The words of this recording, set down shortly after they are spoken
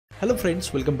Hello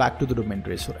friends, welcome back to the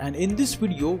DomainRacer, and in this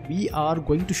video we are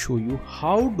going to show you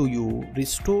how do you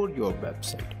restore your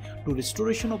website. To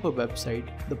restoration of a website,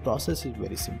 the process is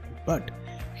very simple, but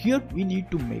here we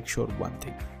need to make sure one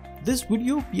thing. This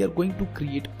video we are going to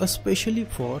create especially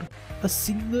for a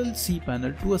single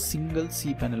cPanel to a single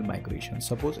cPanel migration.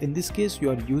 Suppose in this case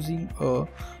you are using a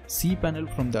cPanel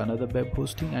from the another web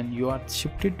hosting and you are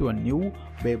shifted to a new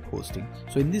web hosting.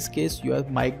 So in this case you are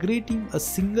migrating a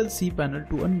single cPanel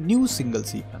to a new single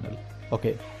cPanel.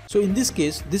 Okay, so in this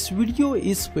case this video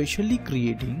is specially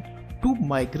creating to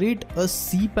migrate a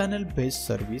cPanel based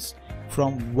service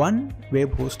from one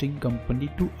web hosting company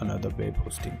to another web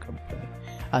hosting company,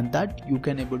 and that you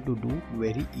can able to do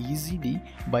very easily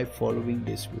by following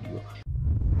this video.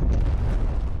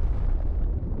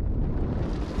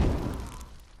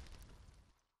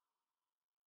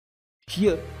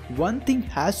 Here one thing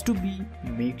has to be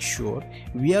make sure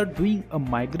we are doing a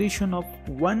migration of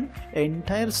one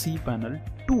entire cPanel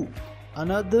to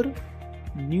another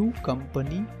new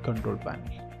company control panel,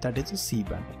 that is a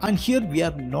cPanel. And here we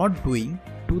are not doing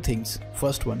two things.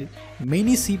 First one is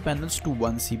many cPanels to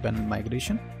one cPanel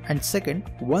migration, and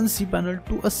second one cPanel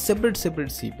to a separate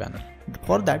cPanel.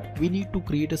 For that we need to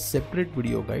create a separate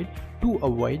video guide to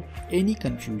avoid any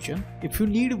confusion. If you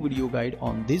need a video guide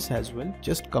on this as well,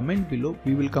 just comment below,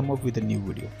 we will come up with a new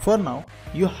video. For now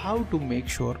you have to make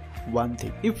sure one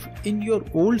thing. If in your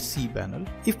old cPanel,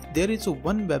 if there is a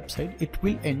one website, it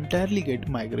will entirely get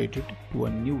migrated to a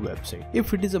new website.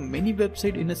 If it is a many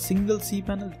website in a single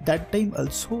cPanel, that time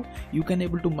also you can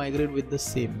able to migrate with the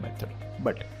same method.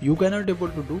 But you cannot able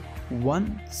to do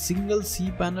one single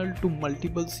cPanel to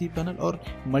multiple cPanel or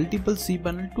multiple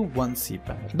cPanel to one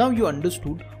cPanel. Now you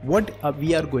understood what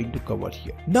we are going to cover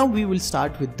here. Now we will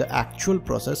start with the actual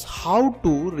process, how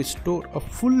to restore a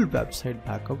full website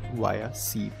backup via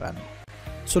cPanel.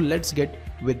 So let's get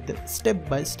with the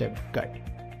step-by-step guide.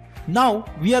 Now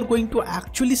we are going to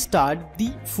actually start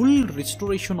the full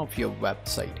restoration of your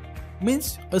website,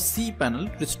 means a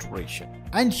cPanel restoration.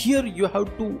 And here you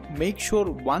have to make sure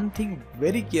one thing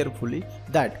very carefully,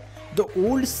 that the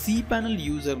old cPanel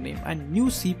username and new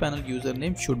cPanel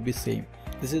username should be same.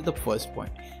 This is the first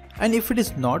point. And if it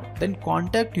is not, then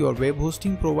contact your web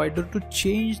hosting provider to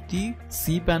change the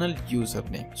cPanel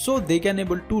username. So they can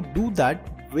able to do that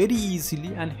very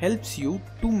easily and helps you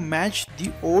to match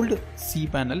the old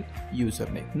cPanel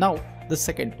username. Now the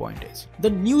second point is the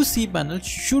new cPanel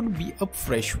should be a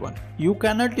fresh one. You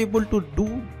cannot able to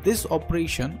do this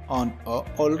operation on a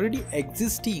already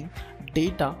existing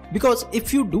data, because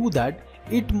if you do that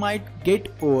it might get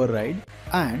override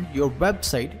and your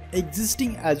website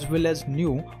existing as well as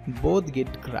new both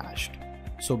get crashed.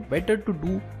 So better to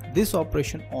do this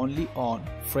operation only on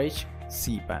fresh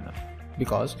cPanel,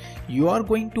 because you are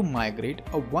going to migrate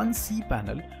a one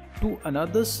cPanel to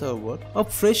another server, a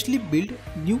freshly built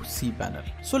new cPanel.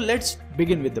 So let's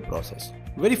begin with the process.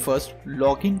 Very first,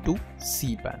 log into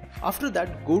cPanel. After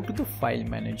that, go to the file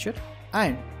manager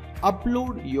and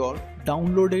upload your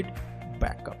downloaded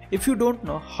backup. If you don't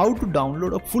know how to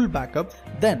download a full backup,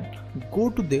 then go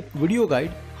to the video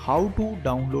guide how to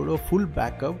download a full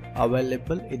backup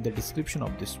available in the description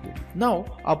of this video. Now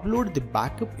upload the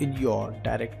backup in your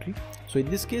directory. So in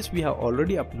this case we have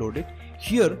already uploaded.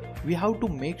 Here we have to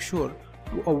make sure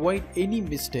to avoid any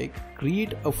mistake,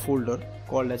 create a folder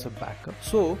called as a backup.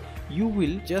 So you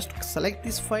will just select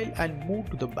this file and move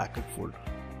to the backup folder.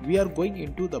 We are going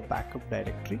into the backup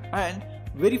directory, and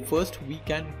very first we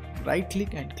can right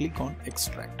click and click on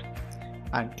extract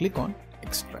and click on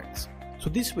extracts. So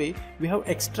this way we have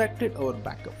extracted our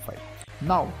backup file.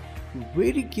 Now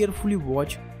very carefully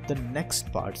watch the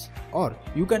next parts, or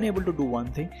you can able to do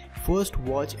one thing, first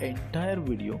watch entire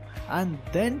video and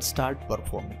then start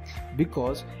performing,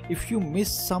 because if you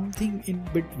miss something in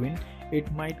between it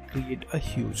might create a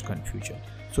huge confusion.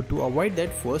 So to avoid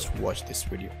that, first watch this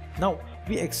video. Now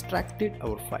we extracted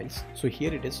our files, so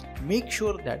here it is. Make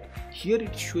sure that here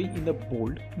it's showing in the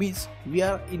bold, means we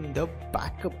are in the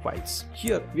backup files.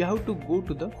 Here we have to go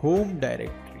to the home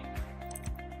directory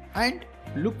and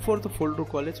look for the folder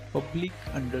called as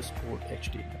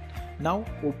public_html. Now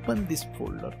open this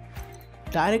folder,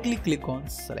 directly click on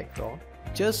select all,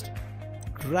 just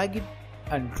drag it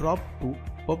and drop to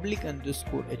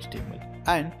public_html,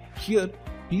 and here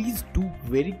please do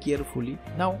very carefully.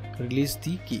 Now release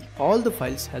the key. All the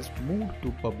files has moved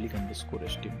to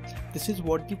public_html. This is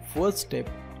what the first step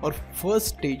or first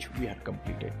stage we have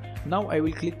completed. Now I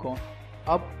will click on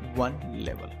up one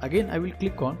level. Again I will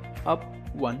click on up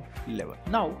one level.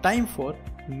 Now time for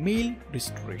mail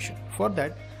restoration. For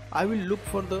that I will look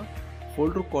for the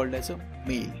folder called as a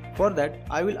mail. For that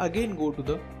I will again go to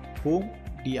the home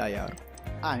dir,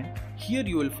 and here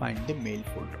you will find the mail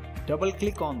folder. Double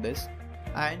click on this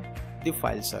and the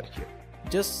files are here.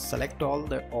 Just select all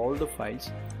the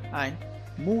files and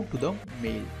move to the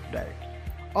mail directly.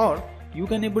 Or you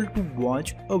can able to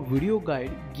watch a video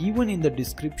guide given in the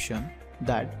description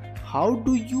that how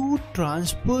do you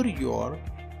transfer your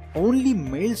only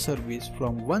mail service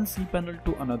from one cPanel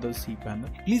to another cPanel.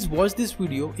 Please watch this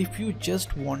video if you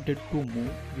just wanted to move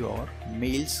your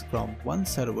mails from one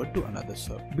server to another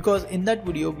server, because in that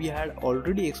video we had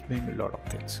already explained a lot of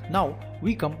things. Now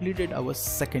we completed our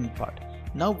second part.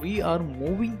 Now we are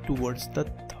moving towards the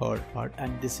third part,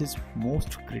 and this is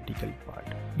most critical part,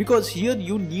 because here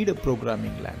you need a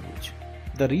programming language.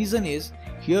 The reason is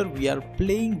here we are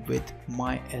playing with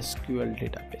MySQL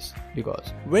database,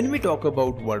 because when we talk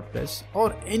about WordPress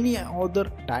or any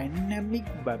other dynamic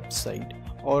website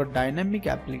or dynamic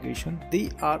application,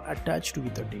 they are attached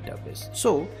with a database.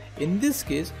 So in this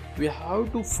case we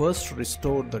have to first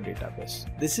restore the database.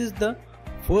 This is the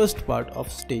first part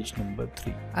of stage number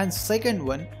 3. And second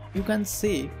one, you can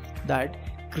say that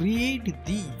create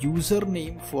the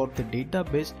username for the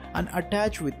database and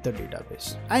attach with the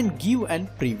database and give and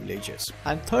privileges.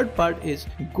 And third part is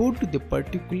go to the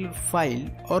particular file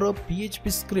or a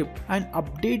PHP script and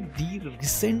update the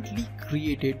recently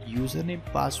created username,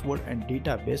 password and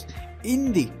database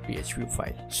in the PHP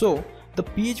file. So the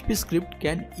PHP script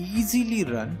can easily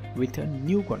run with a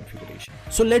new configuration.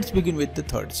 So let's begin with the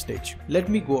third stage. Let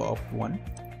me go up one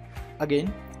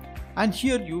again. And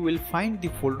here you will find the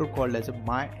folder called as a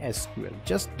MySQL.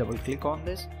 Just double click on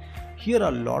this. Here a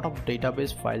lot of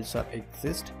database files are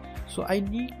exist. So I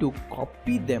need to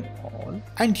copy them all.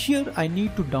 And here I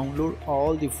need to download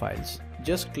all the files.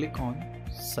 Just click on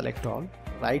select all,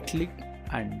 right click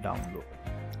and download.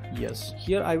 Yes,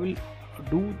 here I will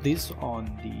do this on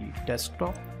the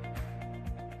desktop.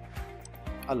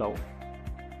 Allow.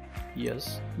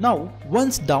 Yes. Now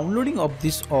once downloading of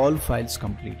this all files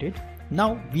completed,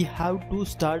 now we have to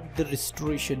start the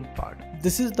restoration part.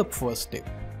 This is the first step.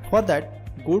 For that,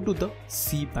 go to the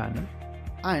cPanel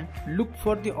and look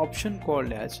for the option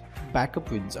called as backup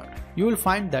wizard. You will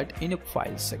find that in a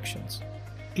file sections.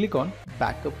 Click on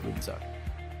backup wizard.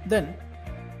 Then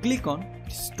click on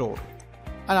restore.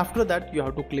 And after that you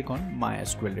have to click on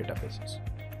MySQL databases.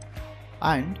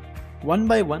 And one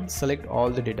by one select all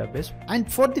the database.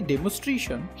 And for the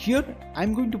demonstration, here I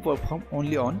am going to perform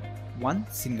only on one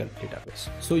single database.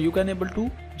 So you can able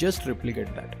to just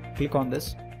replicate that. Click on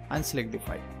this and select the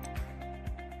file.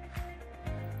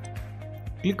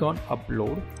 Click on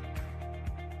upload.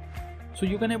 So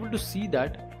you can able to see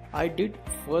that I did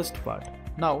first part.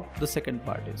 Now the second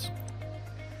part is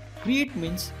create,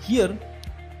 means here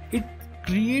it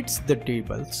creates the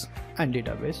tables and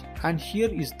database, and here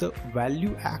is the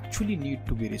value actually need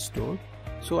to be restored.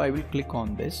 So I will click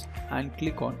on this and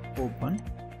click on open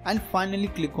and finally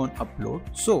click on upload.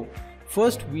 So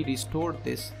first we restored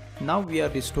this, now we are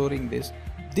restoring this.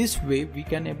 This way we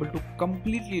can able to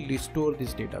completely restore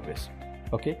this database.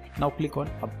 Okay, now click on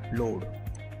upload.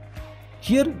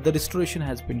 Here the restoration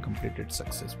has been completed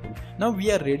successfully. Now we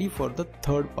are ready for the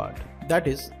third part, that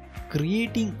is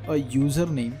creating a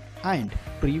username and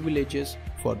privileges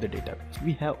for the database.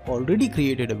 We have already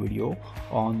created a video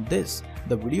on this.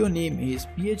 The video name is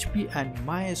PHP and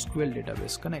MySQL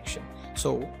database connection.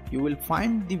 So you will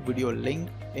find the video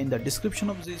link in the description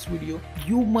of this video.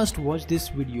 You must watch this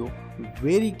video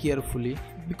very carefully,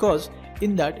 because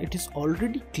in that it is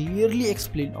already clearly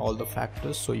explained all the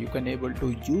factors, so you can able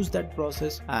to use that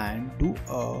process and do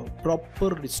a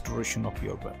proper restoration of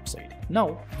your website.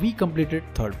 Now we completed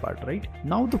third part, right?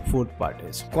 Now the fourth part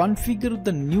is configure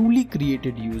the newly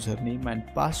created username and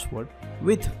password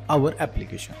with our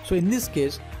application. So in this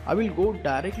case I will go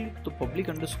directly to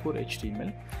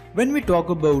public_HTML. When we talk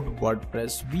about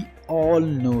WordPress, we all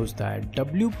knows that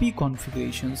WP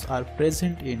configurations are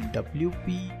present in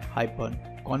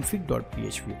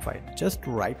wp-config.php file. Just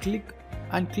right click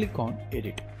and click on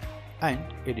edit and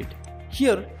edit.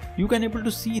 Here you can able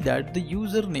to see that the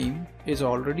username is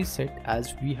already set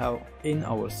as we have in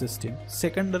our system.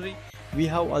 Secondary, we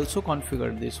have also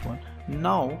configured this one.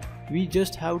 Now we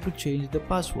just have to change the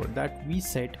password that we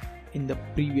set in the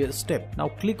previous step. Now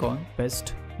click on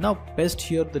paste. Now paste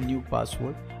here the new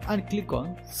password and click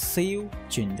on save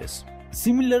changes.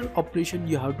 Similar operation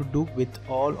you have to do with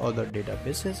all other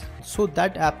databases, so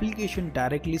that application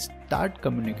directly start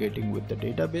communicating with the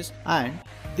database, and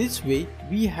this way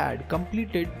we had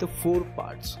completed the 4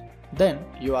 parts. Then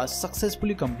you are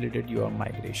successfully completed your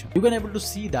migration. You can able to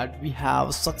see that we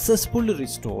have successfully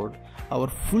restored our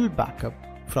full backup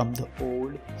from the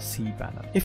old cPanel. If